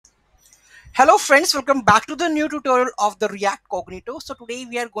Hello friends, welcome back to the new tutorial of the React Cognito. So today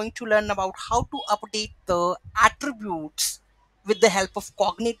we are going to learn about how to update the attributes with the help of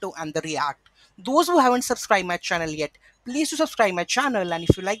Cognito and the React. Those who haven't subscribed my channel yet, please do subscribe my channel, and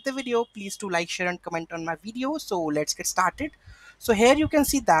if you like the video, please do like, share and comment on my video. So let's get started. So here you can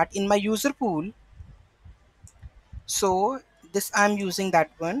see that in my user pool, so this I'm using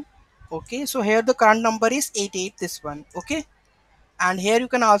that one. Okay, so here the current number is 88, this one. Okay, and here you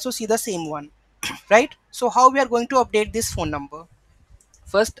can also see the same one, right? So how we are going to update this phone number?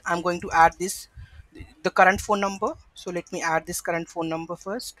 First I'm going to add this, the current phone number. So let me add this current phone number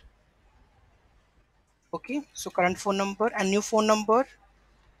first. Okay, so current phone number and new phone number.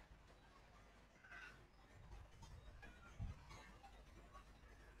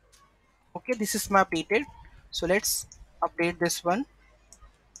 Okay, this is my updated. So let's update this one.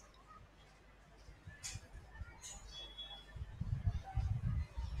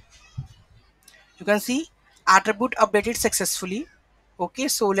 You can see attribute updated successfully. Okay,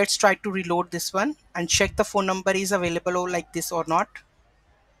 so let's try to reload this one and check the phone number is available or like this or not.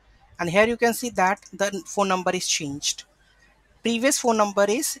 And here you can see that the phone number is changed. Previous phone number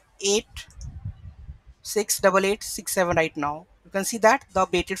is 868867. Right now you can see that the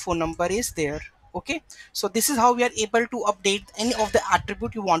updated phone number is there. Okay, so this is how we are able to update any of the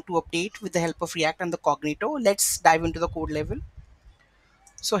attribute you want to update with the help of React and the Cognito. Let's dive into the code level.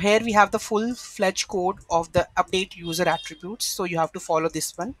 So here we have the full-fledged code of the update user attributes. So you have to follow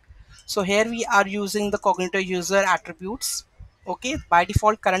this one. So here we are using the Cognito user attributes. Okay, by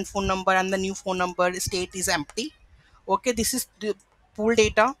default current phone number and the new phone number state is empty. Okay, this is the pool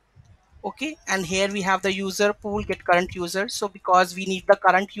data. Okay, and here we have the user pool get current user. So because we need the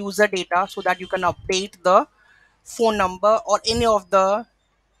current user data so that you can update the phone number or any of the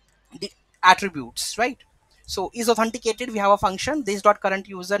attributes, right? So is authenticated, we have a function this dot current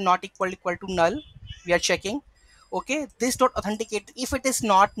user not equal to null. We are checking. Okay, this dot authenticate, if it is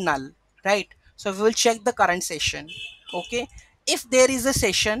not null, right? So we will check the current session. Okay, if there is a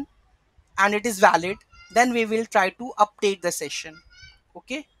session and it is valid, then we will try to update the session.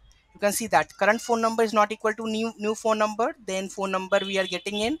 Okay, you can see that current phone number is not equal to new phone number, then phone number we are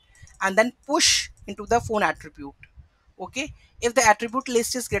getting in and then push into the phone attribute. Okay, if the attribute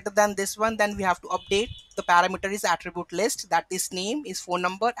list is greater than this one, then we have to update the parameter is attribute list, that is name is phone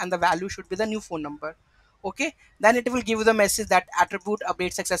number and the value should be the new phone number. Okay, then it will give you the message that attribute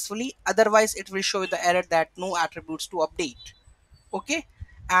update successfully, otherwise it will show you the error that no attributes to update. Okay,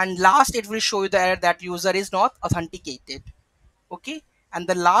 and last it will show you the error that user is not authenticated. Okay, and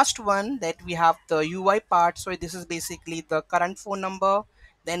the last one that we have the UI part. So this is basically the current phone number,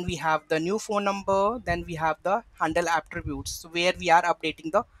 then we have the new phone number, then we have the handle attributes, so where we are updating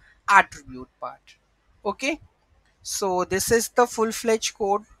the attribute part. Okay, so this is the full-fledged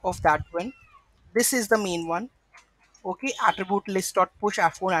code of that one. This is the main one. Okay, attribute list dot push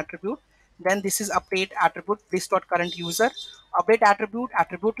phone attribute, then this is update attribute list dot current user, update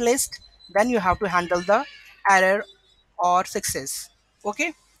attribute list, then you have to handle the error or success.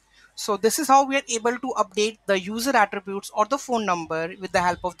 Okay, so this is how we are able to update the user attributes or the phone number with the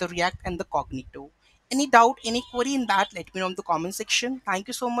help of the React and the Cognito. Any doubt, any query in that, let me know in the comment section. Thank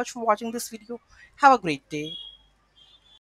you so much for watching this video. Have a great day.